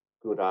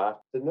Good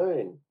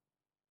afternoon.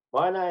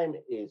 My name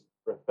is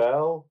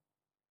Raphael,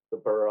 the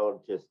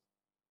Beurologist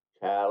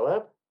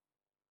Caleb.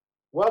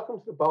 Welcome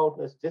to the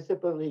Boldness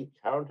Disability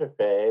Current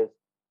Affairs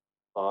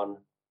on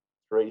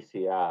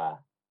 3CR.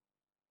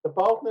 The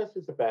Boldness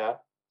is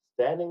about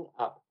standing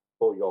up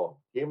for your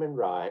human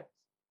rights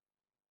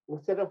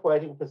instead of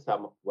waiting for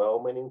some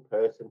well-meaning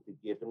person to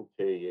give them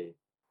to you.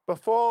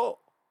 Before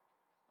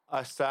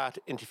I start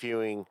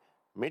interviewing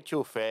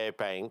Mitchell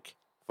Fairbank,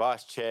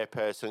 Vice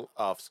Chairperson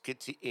of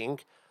Schizy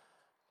Inc.,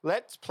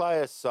 let's play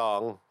a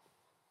song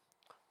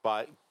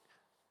by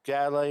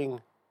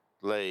Galing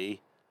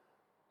Lee,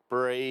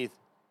 Breathe,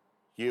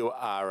 You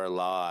Are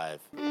Alive.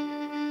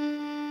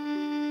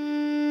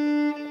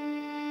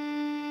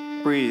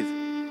 Breathe.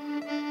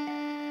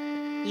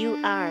 You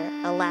are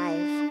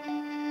alive.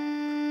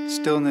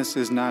 Stillness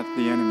is not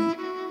the enemy.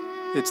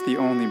 It's the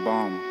only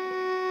balm.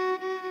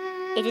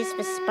 It is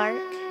the spark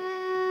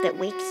that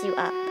wakes you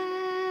up.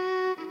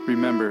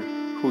 Remember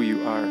who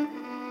you are.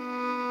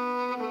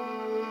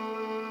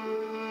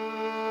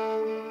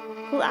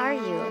 Who are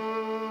you?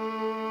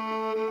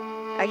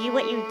 Are you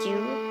what you do?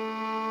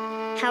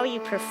 How you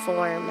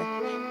perform?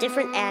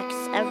 Different acts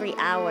every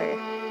hour.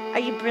 Are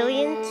you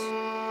brilliant,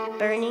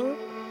 burning,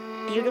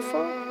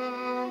 beautiful?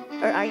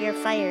 Or are your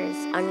fires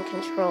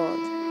uncontrolled,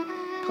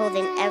 pulled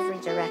in every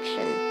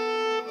direction?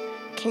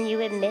 Can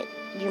you admit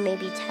you may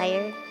be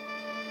tired,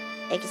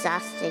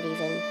 exhausted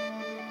even?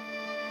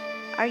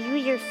 Are you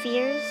your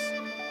fears,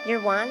 your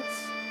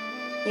wants,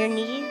 your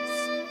needs?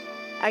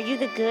 Are you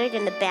the good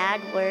and the bad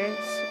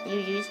words you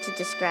use to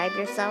describe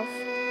yourself?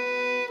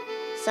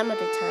 Some of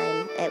the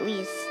time, at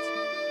least.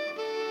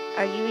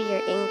 Are you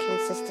your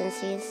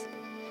inconsistencies?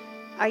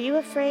 Are you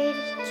afraid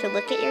to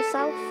look at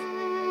yourself?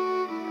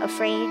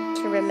 Afraid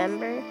to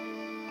remember?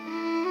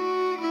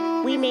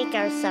 We make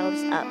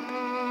ourselves up,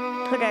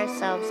 put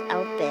ourselves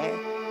out there,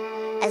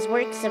 as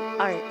works of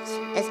art,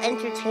 as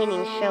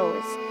entertaining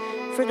shows,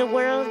 for the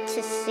world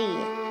to see,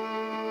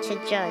 to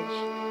judge,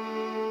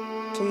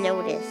 to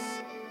notice.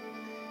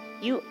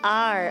 You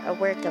are a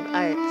work of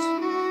art,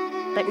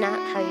 but not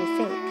how you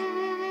think.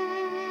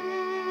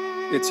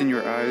 It's in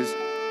your eyes,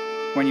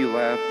 when you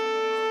laugh,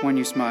 when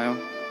you smile,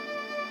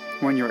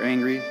 when you're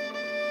angry,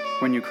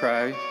 when you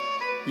cry.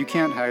 You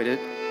can't hide it.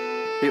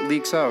 It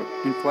leaks out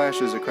and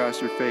flashes across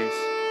your face.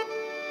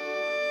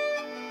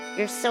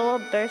 Your soul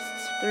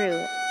bursts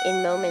through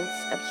in moments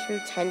of true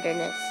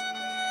tenderness,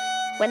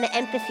 when the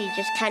empathy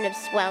just kind of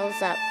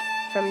swells up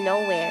from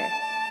nowhere,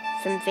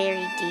 from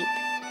very deep.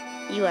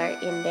 You are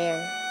in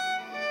there.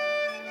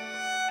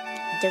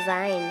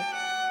 Divine.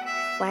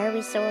 Why are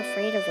we so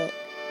afraid of it?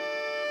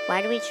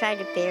 Why do we try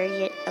to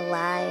bury it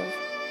alive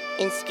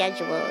in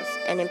schedules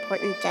and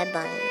important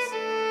deadlines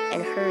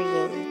and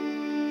hurrying?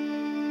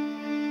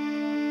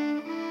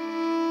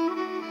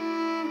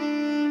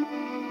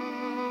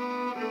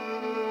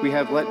 We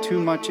have let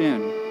too much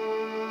in,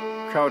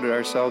 crowded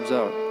ourselves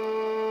out,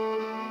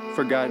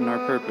 forgotten our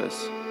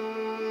purpose,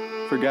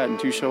 forgotten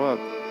to show up.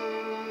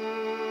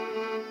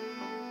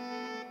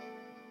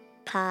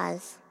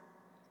 Pause.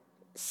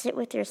 Sit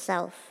with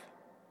yourself.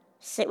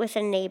 Sit with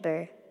a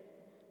neighbor.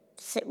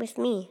 Sit with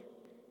me.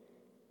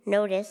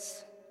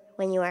 Notice,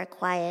 when you are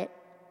quiet,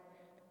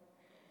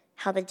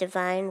 how the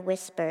divine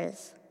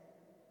whispers.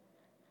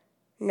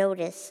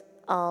 Notice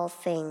all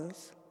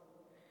things.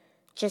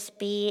 Just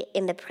be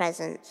in the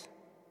present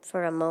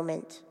for a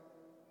moment.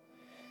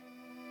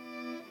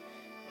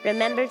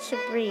 Remember to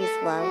breathe,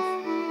 love.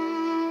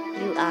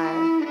 You are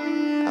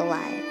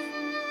alive.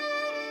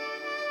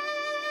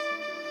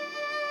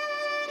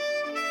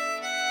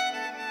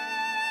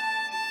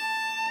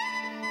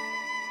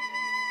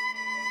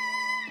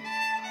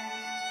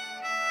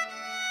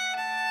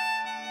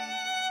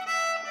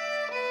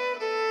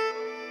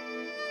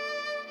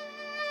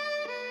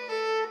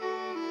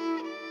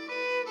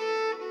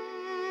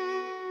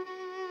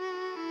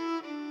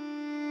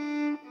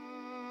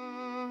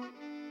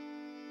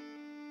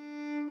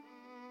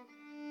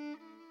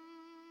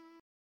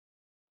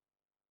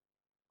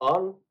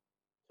 On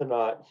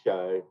tonight's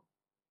show,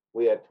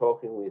 we are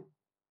talking with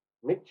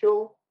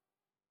Mitchell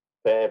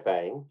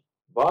Fairbank,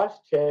 Vice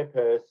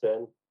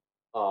Chairperson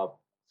of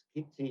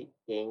Schizy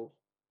Inc.,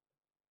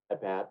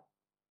 about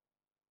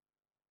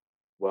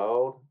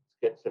World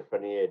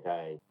Schizophrenia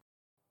Day.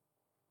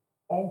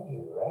 Thank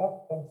you,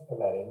 Ralph. Thanks for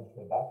that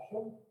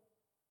introduction.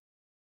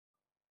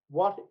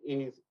 What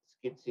is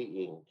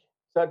Schizy Inc.?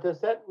 So does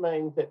that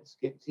mean that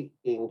Schizy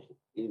Inc.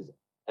 is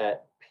a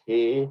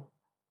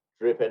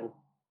peer-driven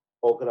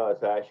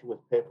organisation with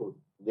people's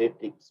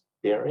lived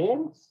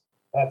experience?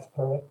 That's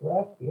correct,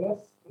 Ralph.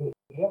 Yes.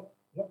 Yep.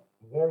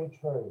 Very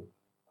true.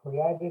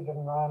 Created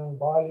and run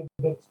by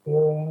lived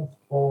experience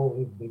for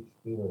lived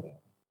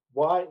experience.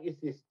 Why is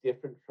this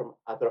different from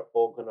other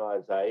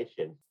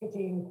organisations?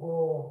 Schizy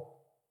Inc.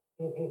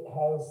 It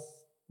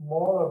has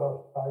more of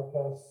a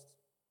focus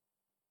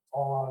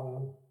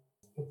on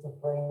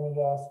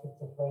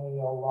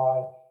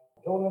schizophrenia-like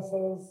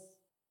illnesses,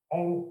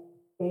 and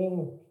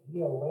being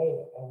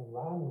peer-led and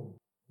run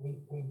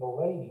we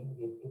believe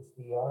it's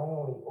the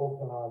only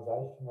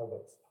organisation of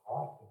its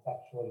type that's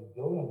actually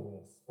doing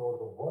this sort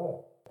of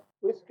work.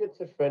 With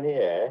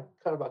schizophrenia,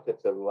 kind of like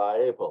it's a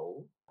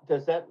label,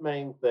 does that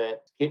mean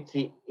that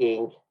Schizy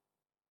Inc.,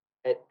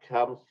 it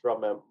comes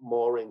from a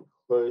more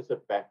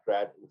inclusive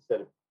background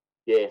instead of,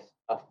 yes,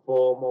 a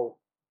formal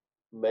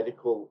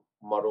medical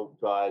model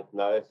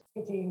diagnosis?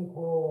 Schizy Inc.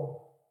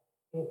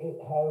 It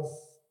has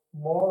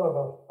more of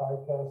a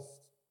focus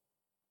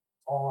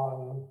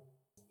on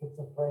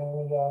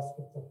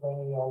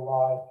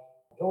schizophrenia-like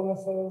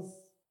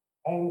illnesses,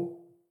 and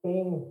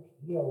being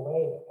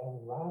peer-led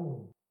and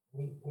run.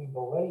 We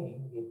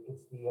believe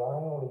it's the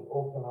only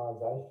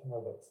organisation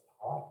of its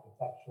type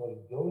that's actually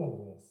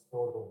doing this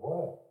sort of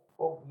work.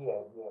 Well,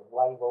 yeah,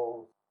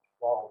 labels,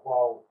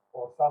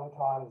 or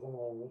sometimes in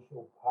the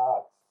initial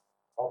parts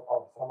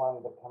of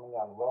someone becoming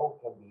unwell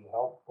can be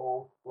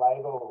helpful.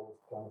 Labels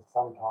can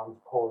sometimes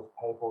cause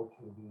people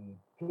to be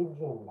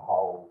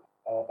pigeonholed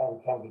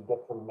and can be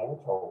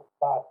detrimental.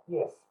 But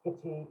yes,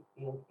 Schizy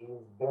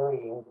is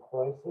very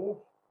inclusive.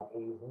 It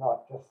is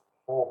not just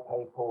for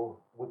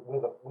people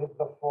with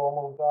the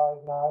formal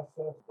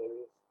diagnosis.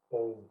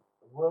 There's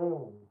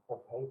room for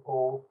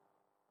people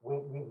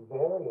with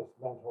various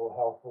mental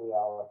health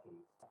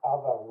realities,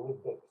 other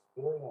lived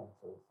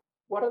experiences.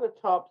 What are the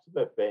types of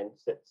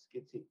events that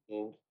Schizy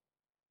Inc.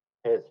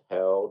 has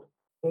held?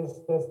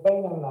 There's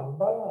been a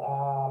number.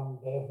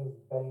 There's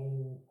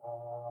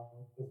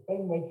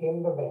been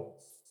weekend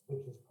events,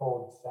 which is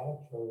called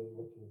Sanctuary,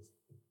 which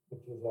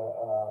is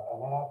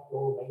an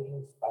outdoor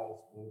meeting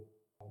space with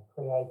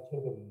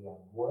creativity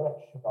and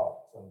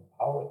workshops and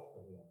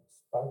poetry and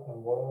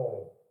spoken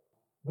word,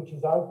 which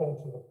is open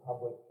to the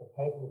public for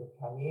people to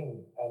come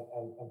in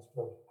and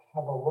sort of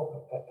have a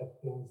look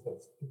at things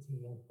that Schizy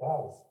Inc.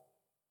 does.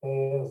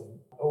 There's,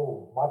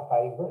 my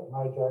favourite,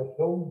 Mojo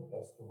Film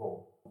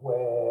Festival,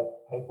 where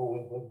people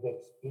with lived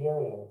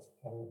experience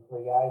can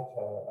create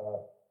a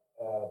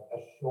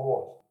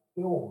short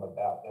film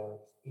about their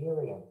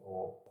experience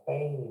or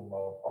theme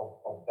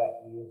of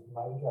that year's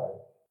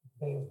Mojo.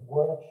 There's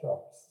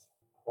workshops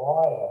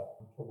prior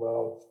to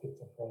World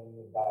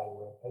Schizophrenia Day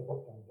where people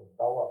can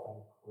develop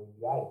and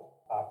create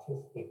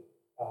artistic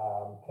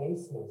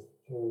pieces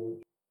to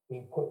be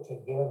put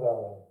together.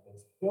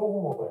 There's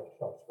film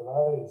workshops for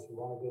those who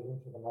want to get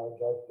into the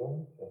Mojo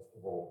Film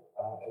Festival.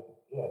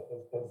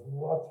 There's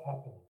lots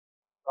happening.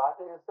 Right,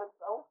 let's go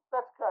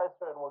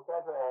through and we'll go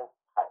to and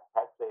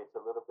patch these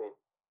a little bit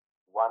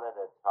one at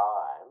a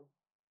time.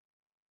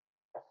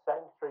 A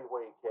sanctuary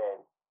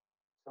weekend,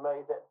 to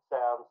me that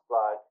sounds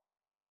like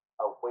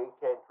a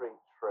weekend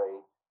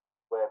retreat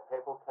where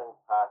people can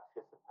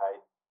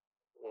participate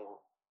in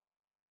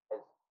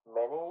as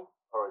many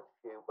or as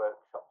few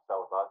workshops they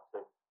would like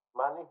to,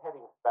 mainly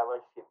having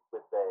fellowship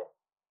with their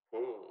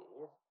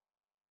peers,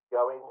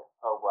 going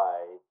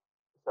away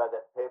so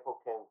that people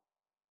can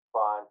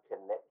find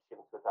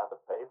connections with other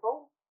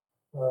people.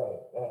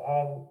 Right,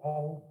 and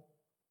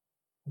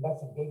that's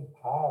a big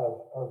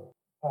part of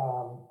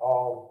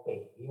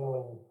the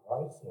healing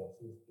process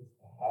is to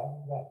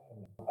have that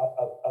connection.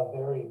 A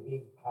very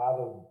big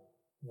part of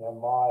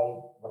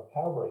my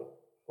recovery,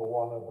 for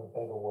want of a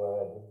better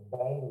word, has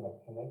been the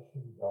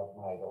connections I've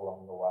made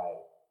along the way.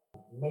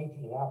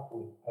 Meeting up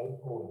with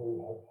people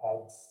who have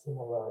had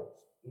similar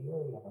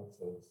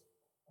experiences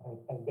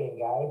and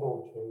being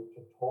able to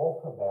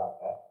talk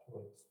about that,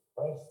 to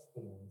express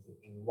things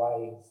in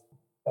ways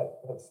that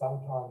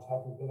sometimes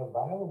haven't been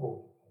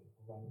available to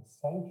people. And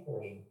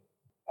Sanctuary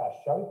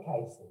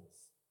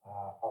showcases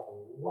a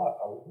lot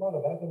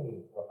of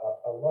avenues,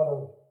 a lot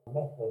of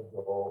methods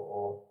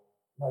or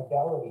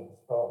modalities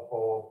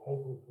for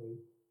people to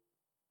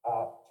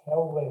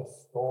tell their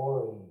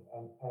story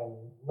and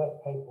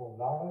let people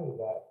know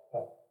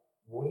that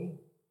we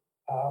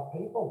are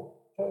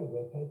people too.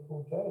 We're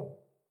people too.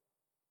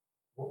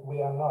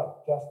 We are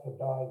not just a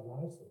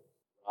diagnosis.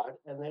 Right,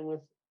 and then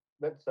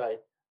let's say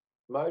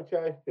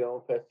Mojo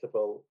Film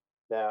Festival.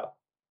 Now,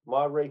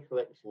 my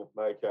recollection of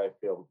Mojo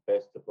Film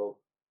Festival,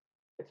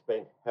 it's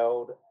been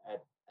held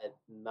at a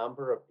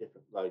number of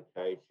different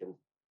locations,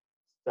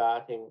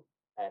 starting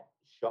at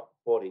Shop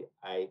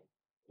 48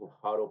 in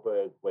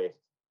Heidelberg West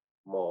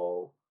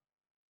Mall,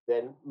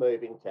 then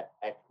moving to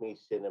Acme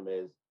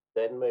Cinemas,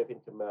 then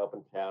moving to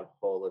Melbourne Town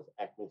Hall as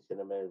Acme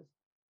Cinemas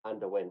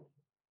underwent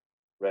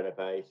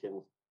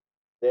renovations,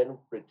 then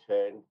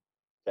returned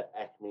to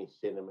Acme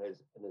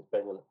Cinemas, and it's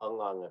been an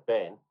ongoing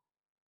event.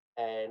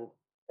 And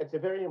it's a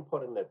very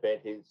important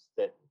event is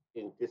that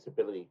in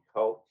disability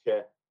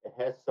culture, it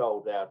has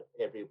sold out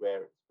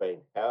everywhere it's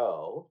been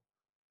held.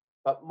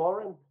 But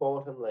more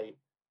importantly,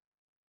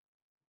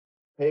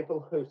 people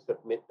who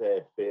submit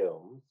their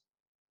films,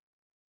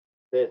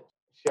 they're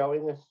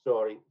showing a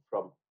story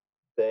from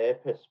their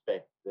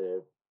perspective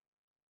to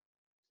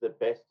the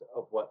best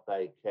of what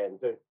they can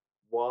do.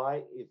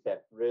 Why is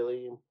that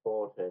really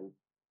important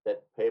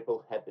that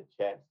people had the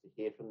chance to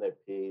hear from their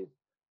peers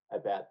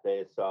about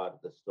their side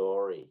of the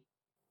story?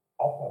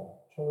 Often,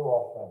 too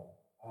often,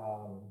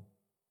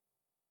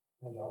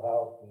 mental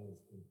health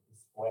is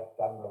swept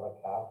under the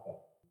carpet.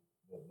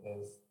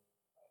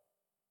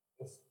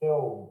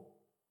 still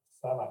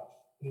so much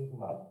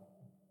stigma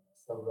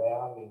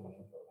surrounding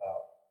mental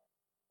health.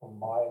 From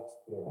my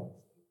experience,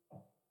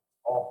 it's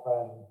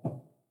often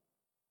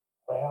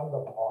frowned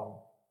upon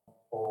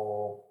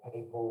for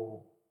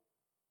people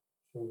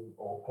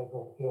or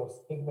people feel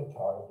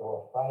stigmatized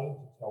or afraid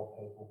to tell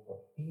people for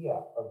fear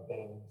of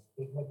being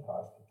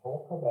stigmatized to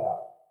talk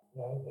about,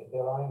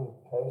 their own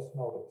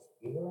personal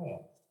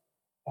experience.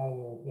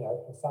 And,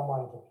 for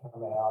someone to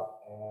come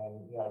out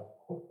and,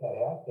 put that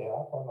out there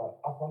up on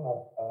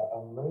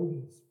a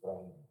movie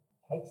screen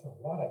takes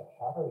a lot of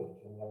courage,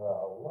 and there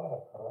are a lot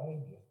of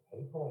courageous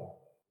people out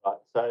there.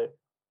 Right, so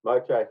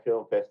Mojo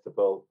Film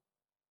Festival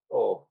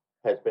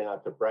has been able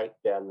to break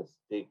down the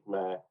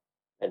stigma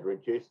and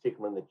reduce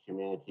stigma in the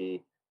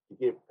community to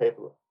give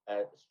people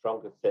a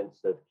stronger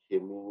sense of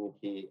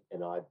community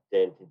and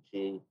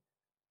identity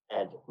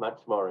and much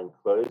more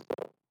inclusive.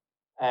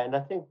 And I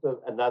think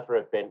that another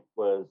event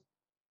was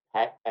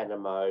Pack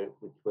Animo,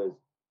 which was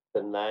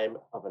the name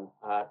of an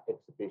art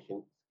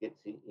exhibition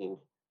Schizy Inc.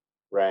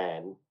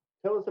 ran.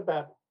 Tell us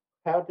about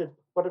tell us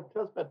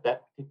about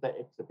that particular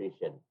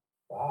exhibition.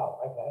 Wow,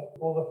 okay.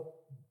 Well,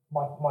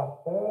 my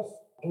first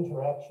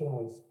interaction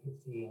with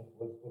Schizy Inc.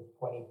 was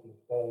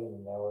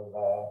 2015.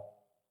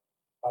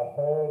 I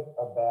heard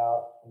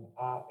about an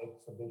art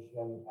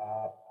exhibition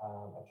at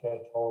a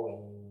church hall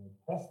in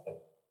Preston,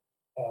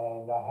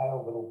 and I had a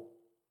little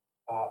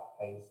art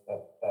piece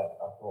that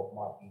I thought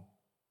might be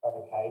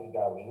okay to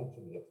go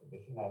into the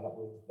exhibition, and it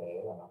was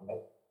there, and I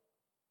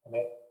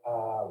met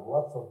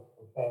lots of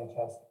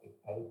fantastic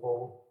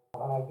people.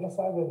 And I guess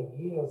over the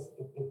years,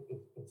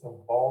 it's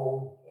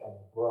evolved and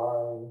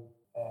grown,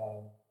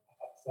 and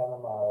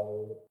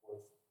Sanamo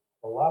was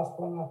the last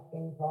one I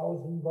think I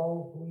was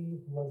involved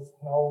with was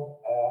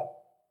held at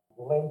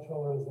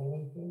Lentil as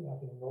Anything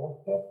up in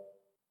Northcote.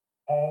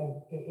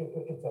 And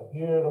it's a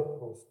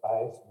beautiful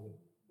space with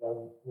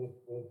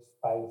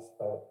space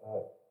for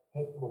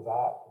people's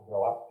art to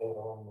go up there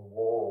on the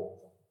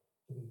walls and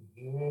to be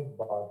viewed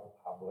by the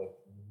public.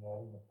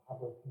 And the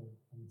public can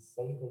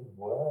see these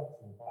works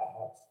and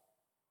perhaps,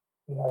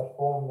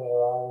 form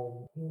their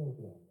own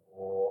opinion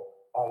or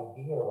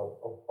idea of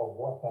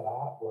what that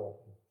artwork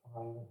is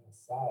trying to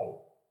say.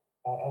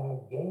 And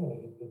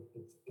again,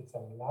 it's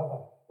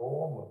another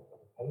form of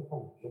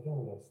people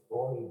getting their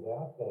stories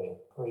out there,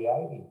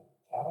 creative,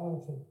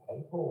 talented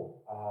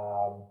people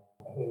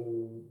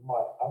who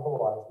might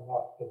otherwise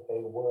not get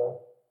their work,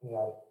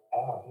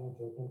 out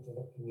into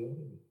the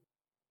community.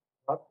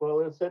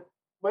 Well,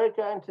 we're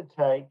going to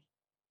take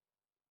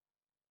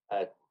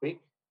a quick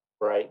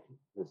break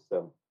with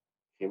some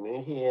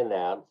community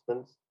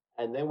announcements,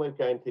 and then we're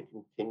going to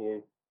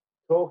continue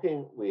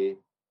talking with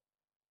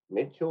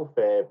Mitchell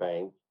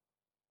Fairbank,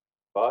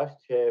 Vice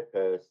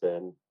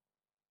Chairperson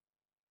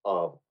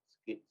of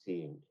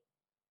Schizy Inc.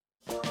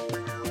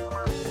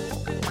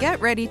 Get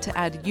ready to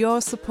add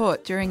your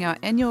support during our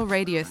annual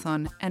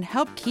Radiothon and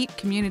help keep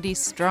communities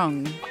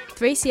strong.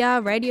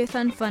 3CR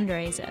Radiothon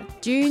fundraiser,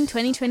 June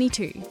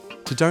 2022.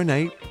 To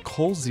donate,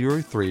 call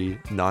 03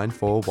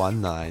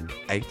 9419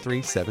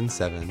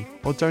 8377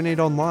 or donate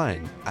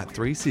online at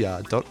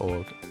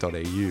 3cr.org.au.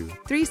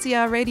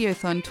 3CR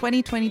Radiothon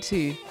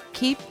 2022.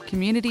 Keep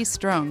communities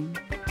strong.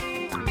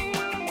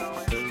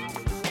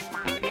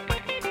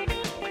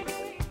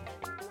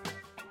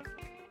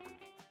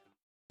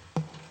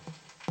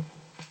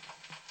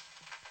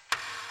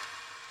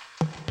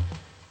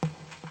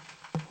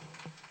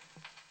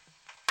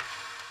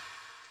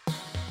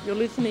 You're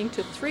listening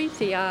to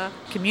 3CR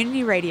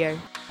Community Radio.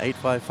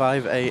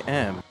 855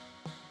 AM.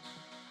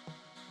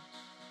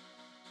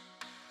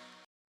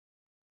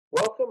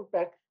 Welcome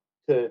back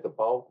to the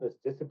Boldness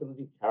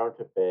Disability Current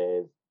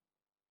Affairs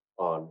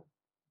on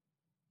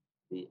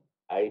the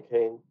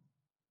 18th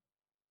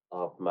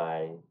of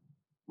May.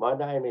 My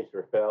name is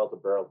Raphael, the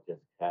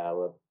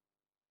Beurologist'talks.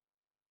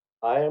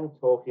 I am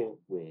talking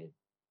with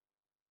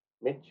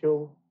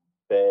Mitchell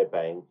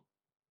Fairbank,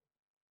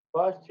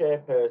 Vice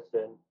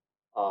Chairperson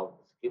of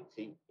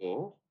Schizy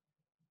Inc.,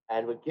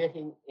 and we're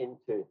getting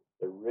into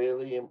the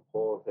really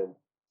important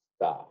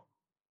stuff.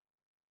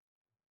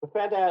 We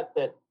found out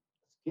that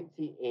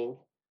Schizy Inc.,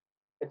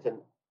 it's an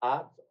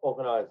arts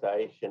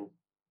organisation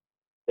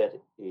that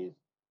is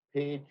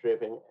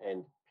peer-driven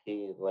and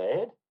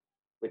peer-led,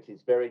 which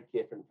is very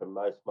different from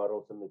most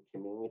models in the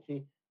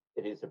community.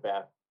 It is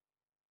about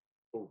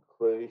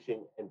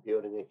inclusion and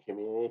building a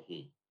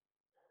community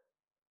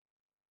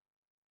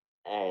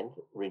and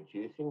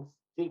reducing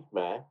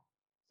stigma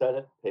so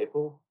that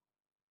people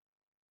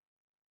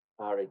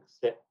are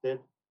accepted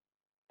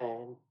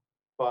and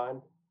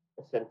find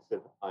a sense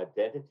of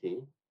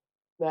identity.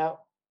 Now,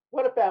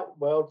 what about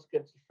World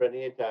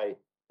Schizophrenia Day?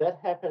 That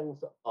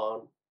happens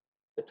on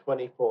the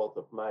 24th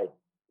of May.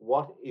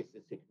 What is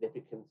the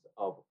significance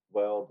of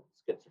World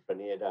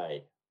Schizophrenia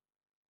Day?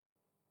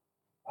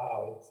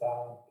 Oh,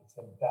 it's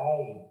a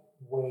day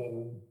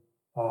when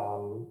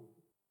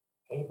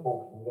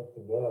people can get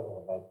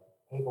together,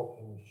 people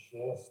can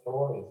share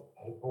stories,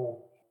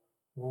 people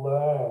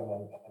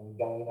learn and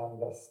gain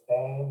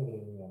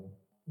understanding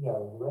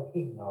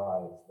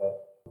recognise that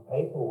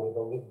people with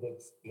a lived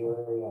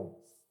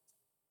experience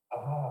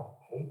are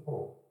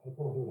people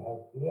who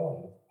have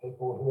feelings,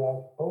 people who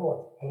have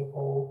thoughts,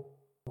 people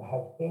who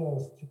have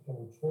things to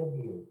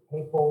contribute,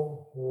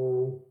 people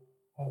who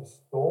have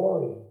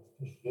stories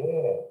to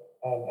share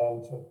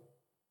and to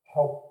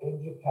help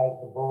educate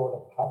the broader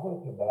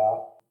public about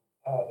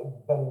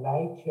the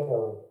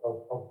nature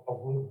of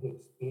lived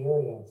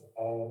experience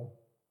and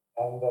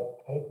that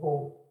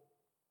people,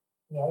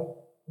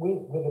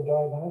 with a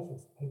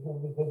diagnosis, people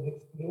with lived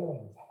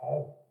experience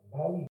have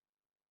value.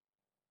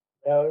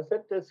 Now,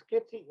 does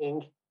Schizy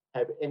Inc.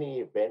 have any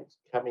events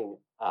coming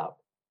up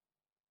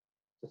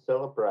to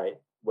celebrate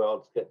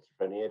World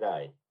Schizophrenia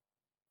Day?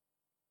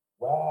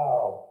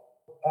 Wow.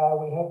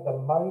 We have the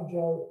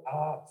Mojo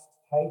Arts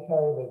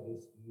Takeover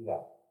this year,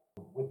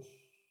 which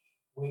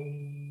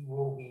we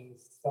will be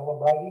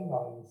celebrating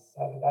on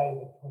Saturday,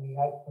 the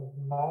 28th of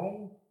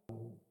May.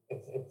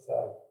 It's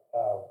a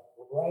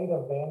great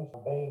event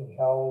being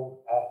held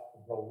at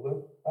the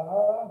Loop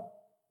Bar,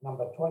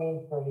 number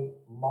 23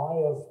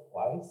 Myers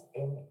Place,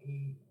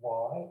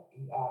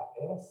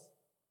 Meyers,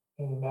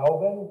 in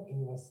Melbourne,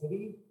 in the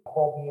city,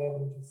 4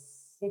 p.m. to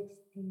 6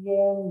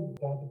 p.m.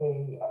 Going to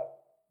be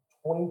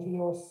 20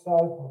 or so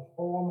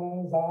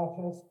performers,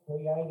 artists,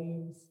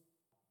 creatives.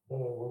 There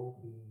will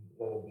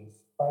be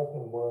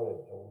spoken word,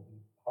 there will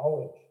be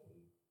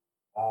poetry,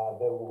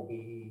 there will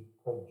be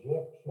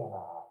projection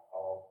art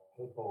of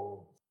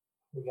people's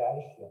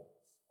creations,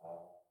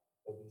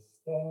 there'll be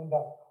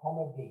stand-up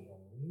comedy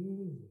and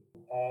music.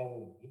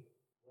 And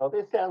well,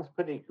 this sounds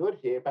pretty good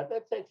here, but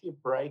let's actually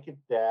break it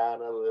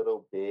down a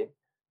little bit.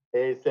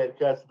 He said,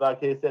 because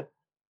like he said,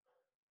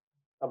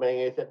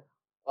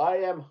 I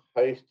am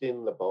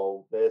hosting the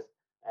Boldness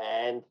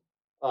and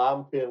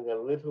I'm feeling a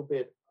little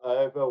bit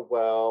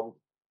overwhelmed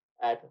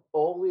at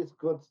all this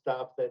good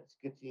stuff that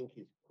Schizy Inc.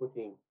 is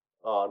putting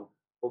on.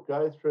 We'll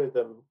go through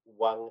them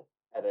one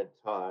at a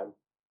time.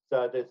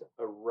 So there's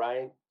a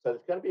range. So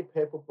there's going to be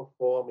people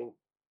performing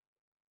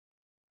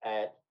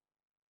at,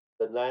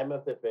 the name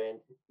of the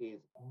event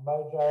is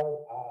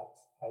Mojo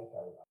Arts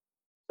Takeover.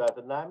 So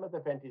the name of the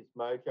event is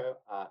Mojo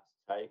Arts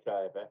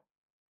Takeover,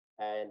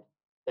 and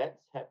that's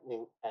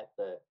happening at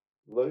the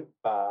Loop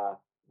Bar,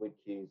 which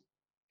is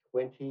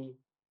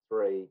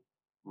 23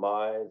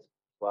 Myers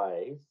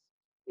Place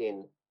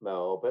in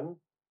Melbourne.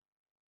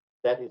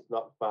 That is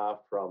not far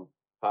from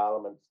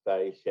Parliament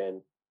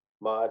Station.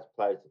 Myers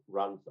Place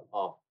runs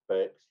off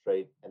Burke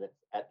Street, and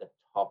it's at the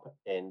top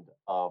end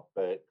of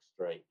Burke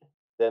Street.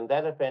 Then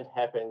that event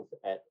happens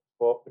at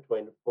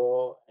between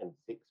 4 and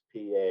 6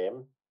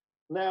 p.m.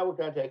 Now we're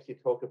going to actually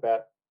talk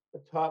about the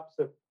types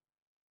of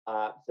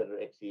arts that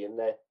are actually in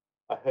there.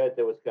 I heard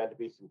there was going to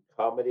be some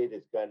comedy,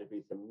 there's going to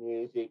be some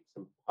music,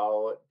 some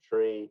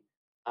poetry,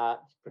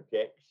 arts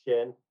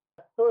projection.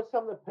 Who are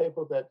some of the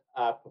people that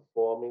are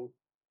performing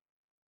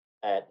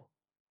at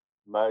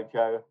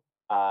Mojo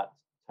Arts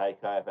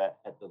Takeover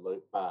at the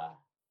Loop Bar?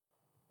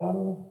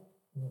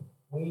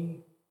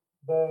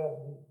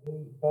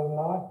 The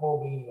night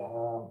will be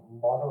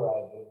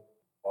moderated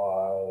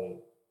by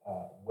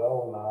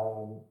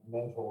well-known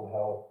mental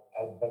health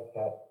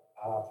advocate,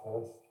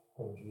 artist,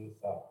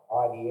 producer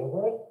Heidi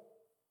Everett.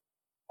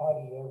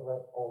 Heidi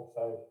Everett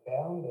also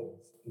founded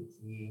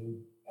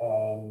Schizy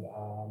and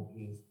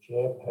is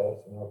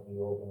chairperson of the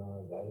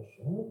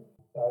organisation.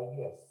 So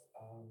yes,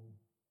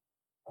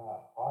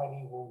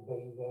 Heidi will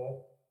be there.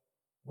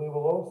 We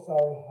will also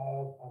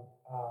have a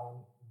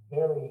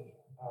very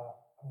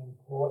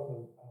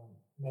important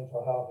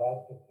mental health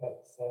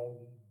advocate,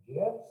 Sandy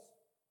Jeffs,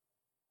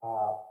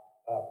 a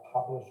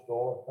published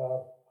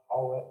author,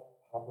 poet,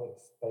 public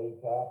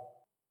speaker,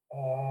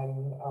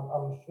 and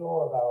I'm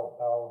sure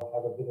they'll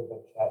have a bit of a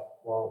chat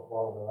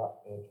while they're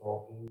up there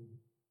talking.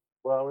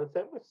 Well, it's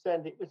that with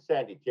Sandy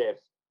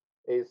Jeffs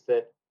is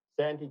that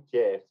Sandy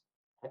Jeffs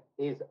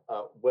is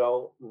a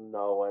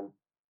well-known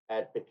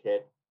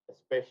advocate,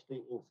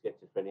 especially in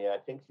schizophrenia. I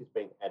think she's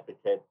been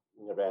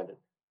advocating around it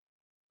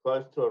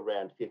close to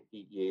around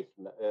 50 years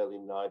from the early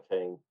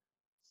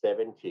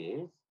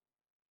 1970s.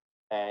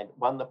 And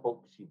one of the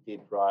books she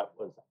did write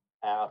was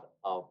Out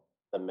of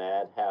the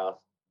Madhouse,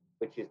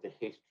 which is the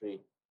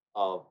history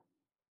of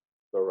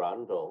the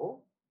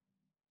Rundle.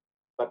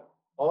 But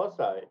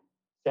also,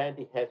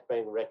 Sandy has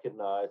been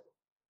recognised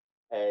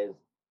as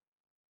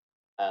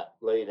a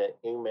leader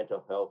in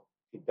mental health.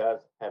 She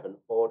does have an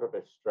Order of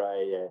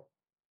Australia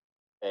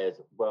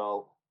as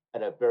well,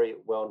 and a very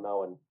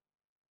well-known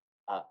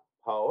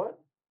poet.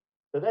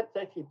 So that's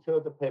actually two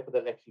of the people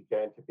that are actually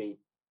going to be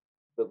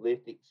the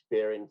lived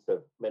experience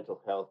of mental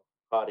health,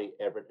 Heidi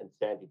Everett and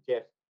Sandy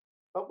Jeffs.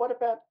 But what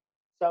about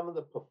some of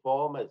the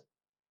performers?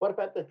 What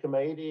about the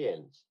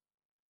comedians?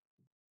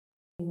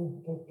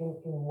 In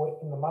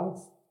the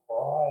months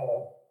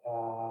prior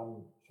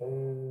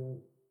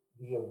to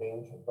the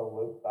event at the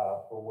Loop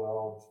Bar for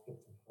World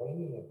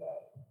Schizophrenia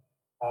Day,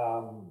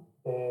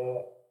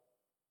 there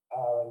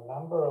are a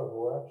number of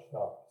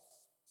workshops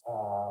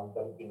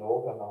that have been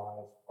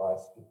organised by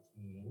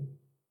Schizy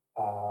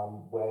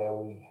where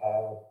we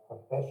have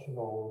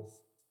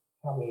professionals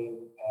come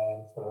in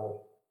and sort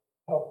of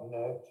help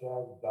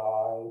nurture,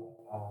 guide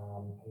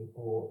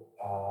people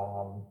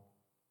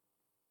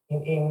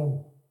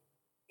in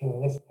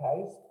this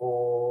case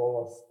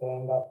for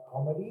stand-up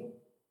comedy.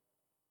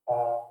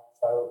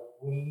 So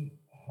we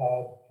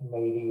had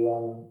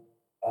comedian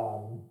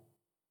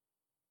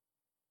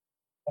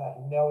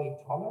Nellie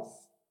Thomas,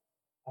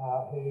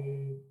 who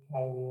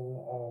came in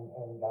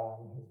and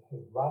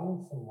has run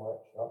some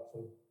workshops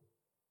of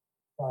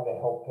trying to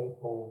help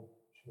people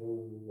to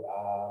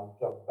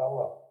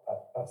develop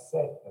a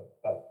set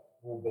that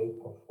will be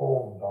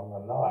performed on the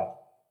night.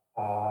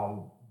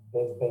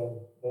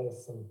 There's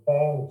some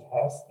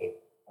fantastic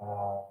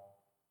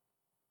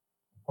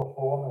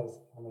performers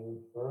coming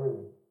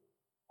through.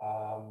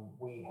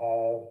 We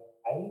have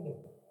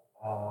Aidan.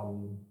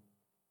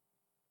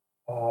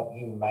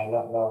 You may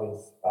not know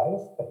his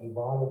face, but you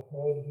might have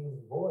heard his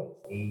voice.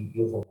 He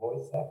is a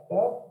voice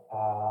actor,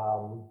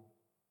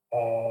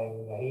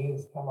 and he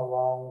has come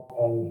along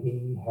and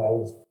he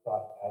has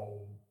got a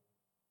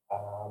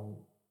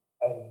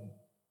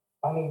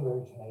funny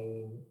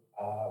routine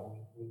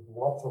with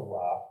lots of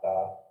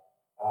laughter,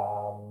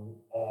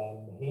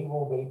 and he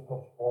will be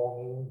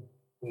performing.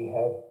 We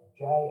have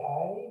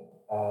J.A.,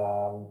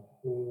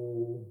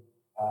 who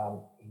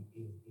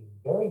is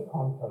very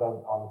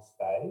confident on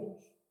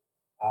stage.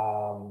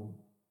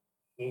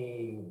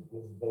 He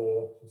was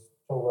there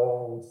to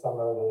learn some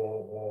of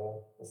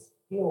the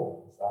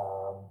skills,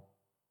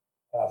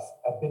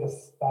 a bit of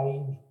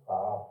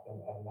stagecraft,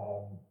 and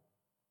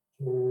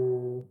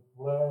to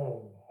learn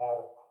how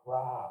to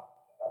craft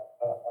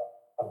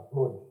a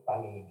good,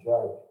 funny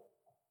joke.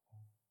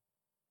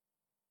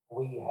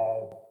 We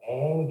have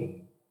Andy.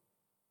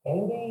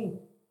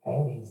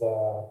 Andy's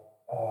a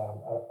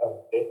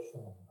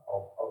veteran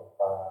of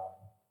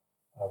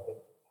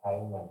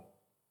entertainment.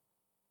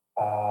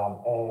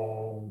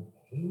 And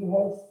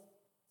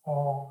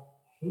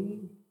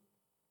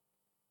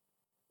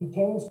he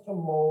tends to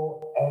more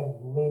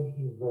ad-lib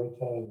his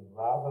routine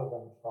rather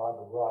than try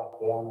to write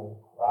down and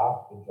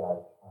craft a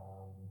joke.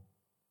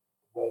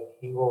 Where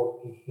he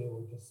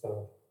will just sort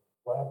of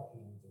grab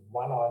things, and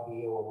one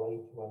idea will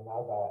lead to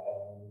another.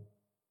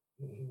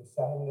 And he was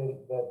saying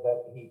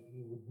that he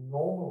would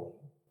normally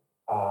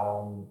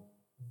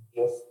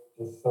just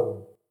sort of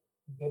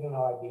get an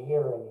idea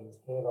in his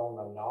head on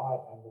the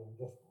night and then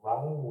just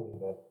run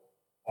with it.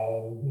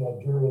 And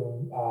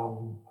during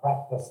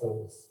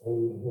practices,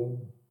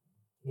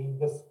 he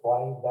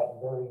displayed that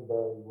very,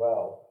 very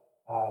well.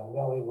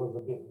 Nellie was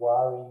a bit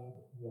worried,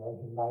 he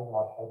may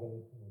not have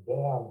anything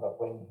down, but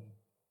when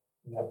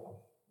he,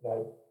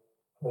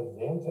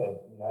 presented,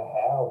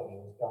 how he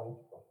was going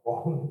to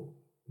perform,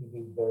 he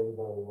did very,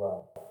 very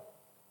well.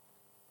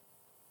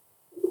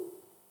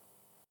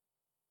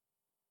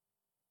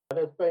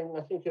 There's been,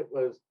 I think it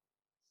was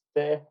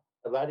Steph,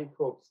 a lady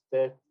called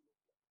Steph,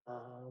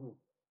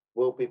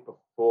 will be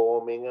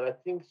performing, and I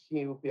think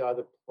she will be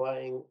either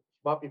playing,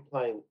 she might be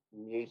playing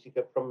music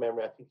from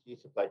memory. I think she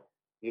used to play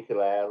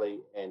ukulele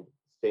and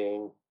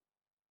sing,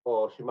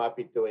 or she might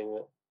be doing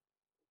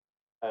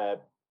a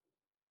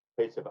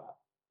piece of art,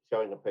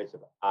 showing a piece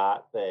of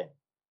art there.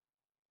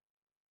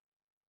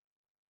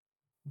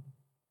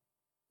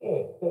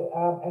 Yeah,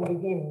 and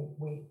again,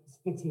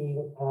 Schizy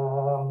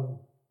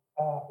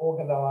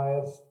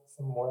organised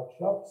some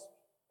workshops,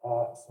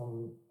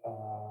 some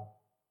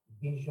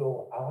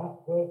visual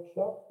art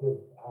workshops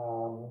with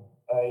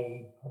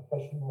a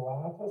professional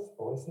artist,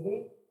 Felicity.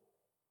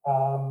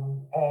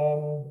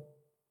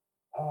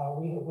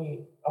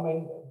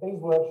 These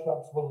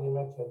workshops were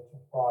limited to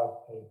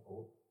 5 people.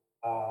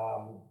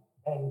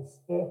 And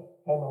Steph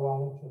came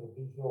along to the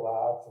visual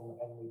arts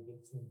and we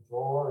did some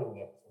drawing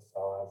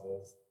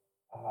exercises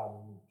to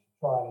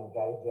try and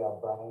engage our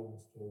brains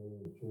to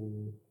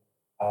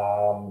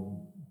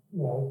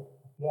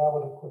be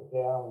able to put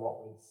down what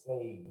we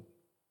see.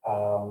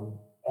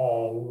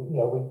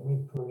 We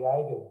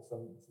created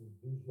some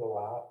visual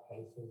art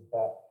pieces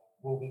that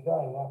will be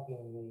going up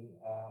in the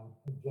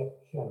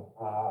projection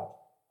art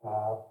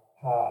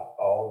part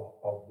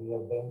of the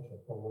event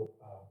at the Loop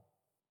Park.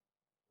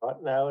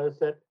 Right now,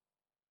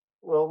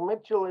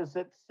 Mitchell,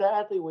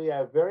 sadly we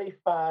are very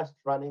fast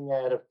running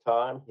out of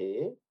time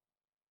here.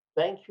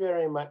 Thank you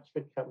very much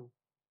for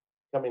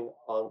coming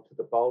on to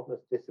the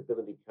Boldness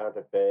Disability Current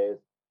Affairs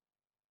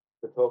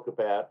to talk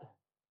about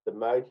the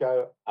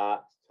Mojo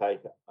Arts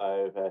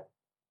Takeover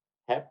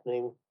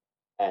happening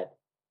at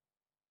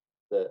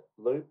the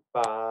Loop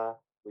Bar,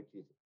 which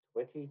is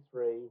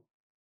 23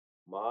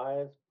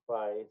 Myers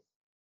Place,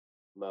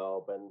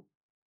 Melbourne,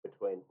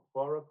 between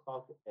 4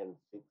 o'clock and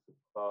 6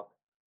 o'clock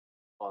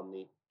on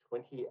the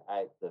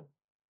 28th of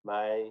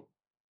May.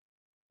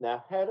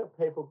 Now, how do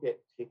people get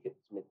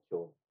tickets,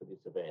 Mitchell, for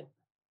this event?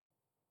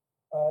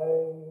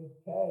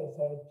 Okay,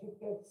 so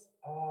tickets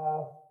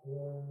are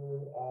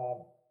through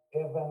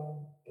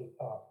Eventbrite,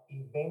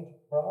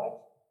 EVENTBRITE,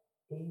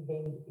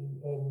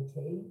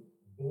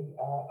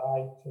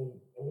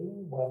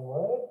 one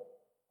word,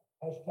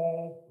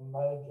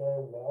 #Mojo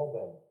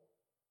Melbourne.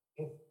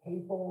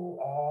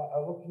 people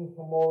are looking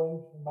for more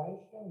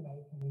information, they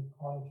can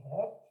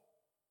contact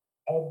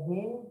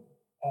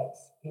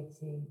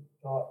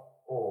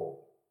admin@schizy.org.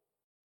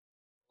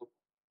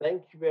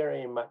 Thank you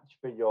very much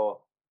for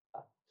your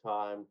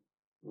time,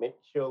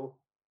 Mitchell.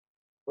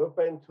 I've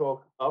been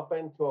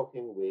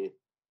talking with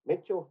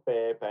Mitchell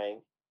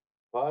Fairbank,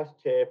 Vice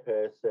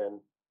Chairperson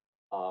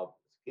of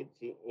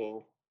Schizy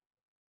Inc.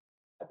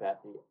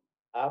 about the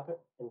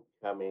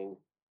up-and-coming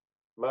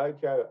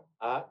Mojo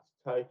Arts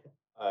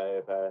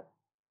Takeover,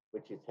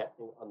 which is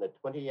happening on the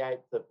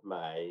 28th of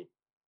May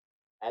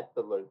at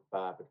the Loop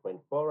Bar between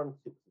 4 and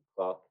 6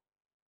 o'clock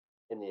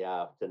in the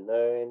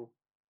afternoon.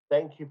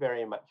 Thank you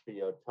very much for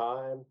your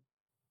time.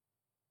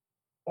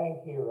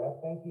 Thank you,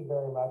 Raph. Thank you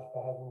very much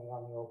for having me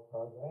on your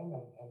program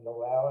and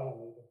allowing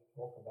me to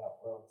talk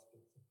about World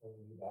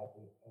Schizophrenia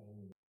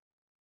Day.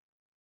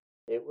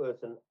 It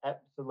was an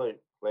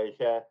absolute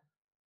pleasure.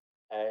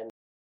 And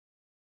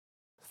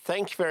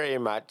thank you very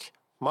much.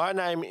 My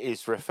name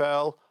is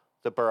Raphael,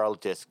 the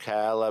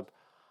Beurologist'talks.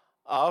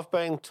 I've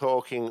been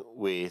talking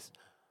with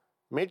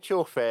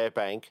Mitchell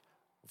Fairbank,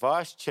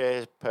 Vice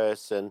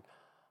Chairperson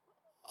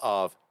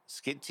of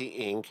Schizy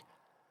Inc.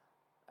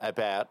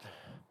 about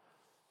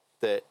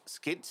the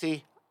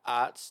Schizy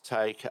Arts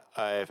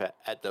Takeover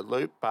at the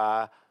Loop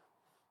Bar,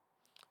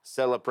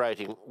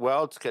 celebrating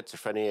World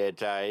Schizophrenia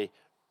Day.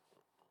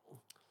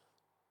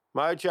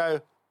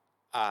 Mojo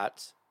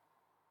Arts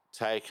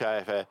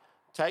Takeover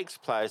takes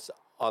place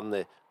on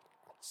the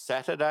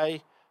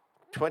Saturday,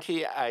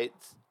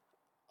 28th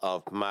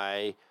of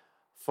May,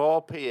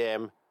 4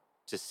 p.m.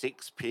 to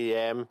 6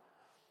 p.m.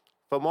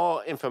 For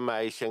more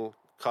information,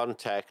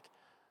 contact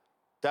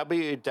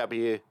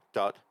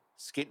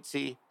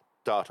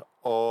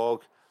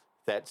www.schizy.org.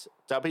 That's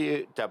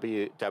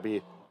www.schizy.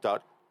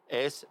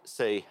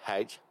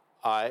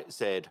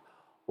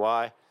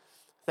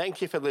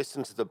 Thank you for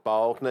listening to The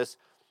Boldness.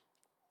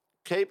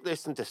 Keep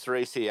listening to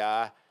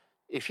 3CR.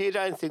 If you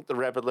don't think the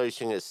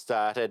revolution has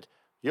started,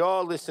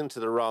 you're listening to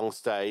the wrong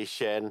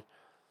station.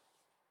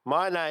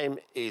 My name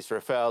is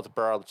Raphael, the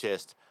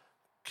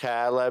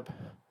Beurologist'talks.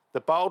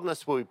 The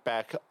Boldness will be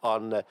back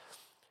on the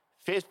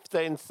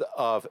 15th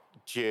of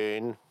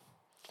June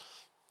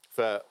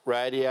for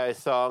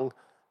Radiothon.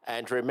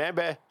 And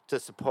remember to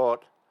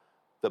support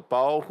the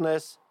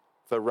Boldness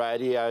for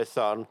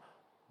Radiothon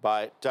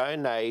by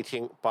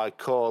donating by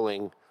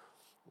calling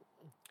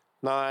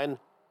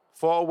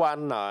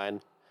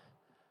 9419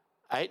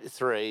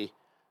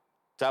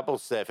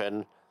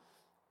 8377.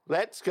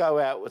 Let's go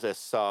out with a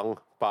song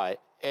by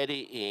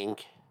Eddie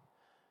Inc.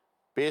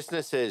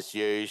 Business as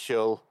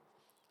usual.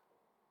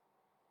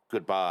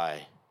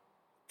 Goodbye.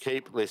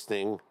 Keep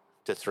listening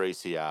to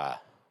 3CR.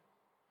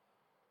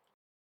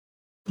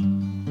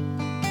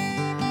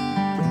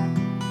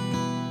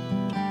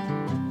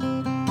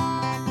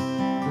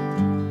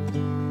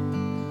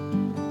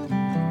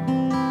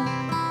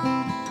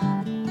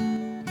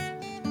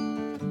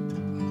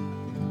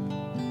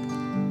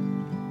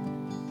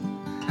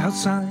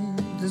 Outside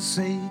the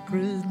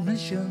sacred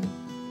mission,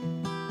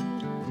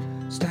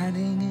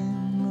 standing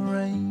in the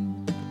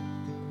rain,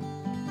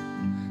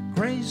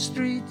 grey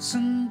streets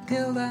and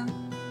Kilda,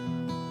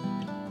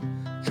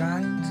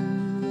 trying to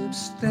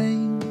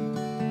abstain,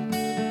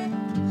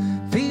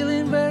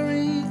 feeling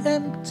very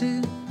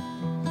empty,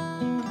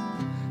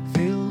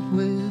 filled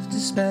with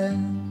despair.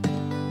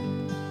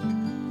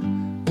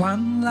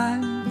 One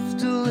life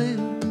to live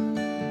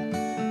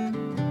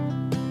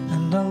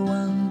and no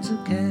one to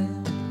care.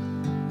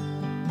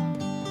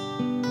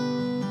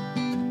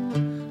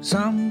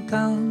 Some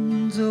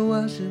come to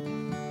worship,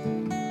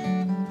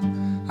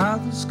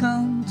 others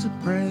come to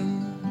pray.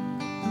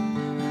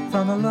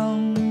 From the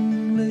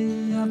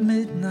lonely of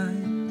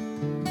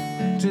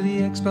midnight to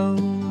the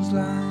exposed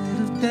light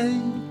of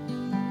day.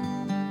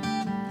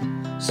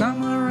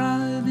 Some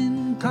arrive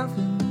in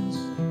coffins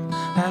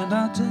and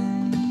are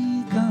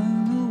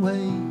taken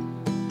away.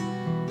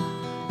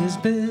 It's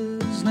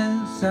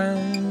business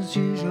as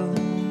usual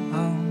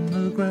on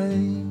the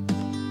grave.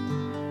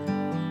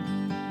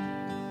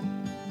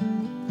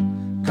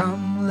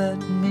 Come, let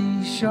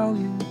me show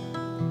you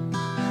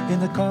in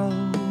the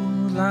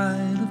cold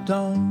light of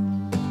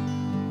dawn.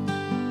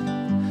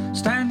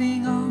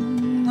 Standing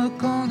on the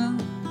corner,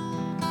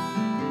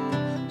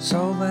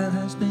 soul that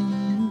has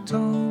been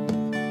torn.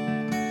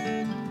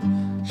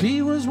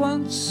 She was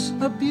once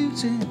a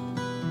beauty,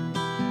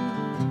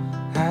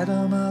 had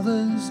her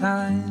mother's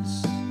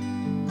eyes.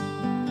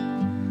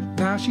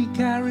 Now she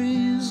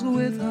carries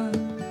with her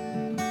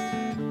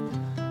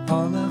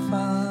all her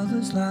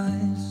father's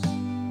lies.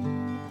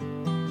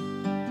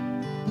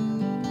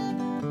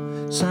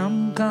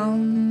 Some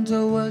come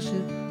to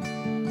worship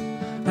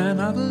and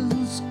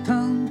others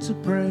come to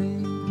pray.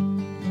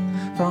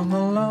 From the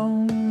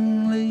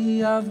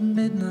lonely of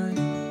midnight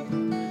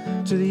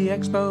to the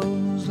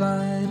exposed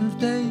light of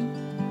day.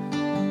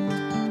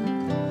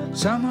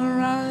 Some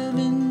arrive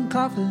in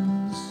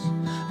coffins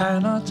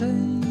and are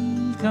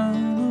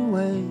taken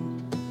away.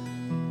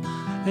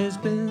 It's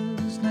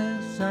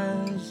business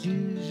as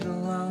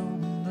usual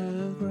on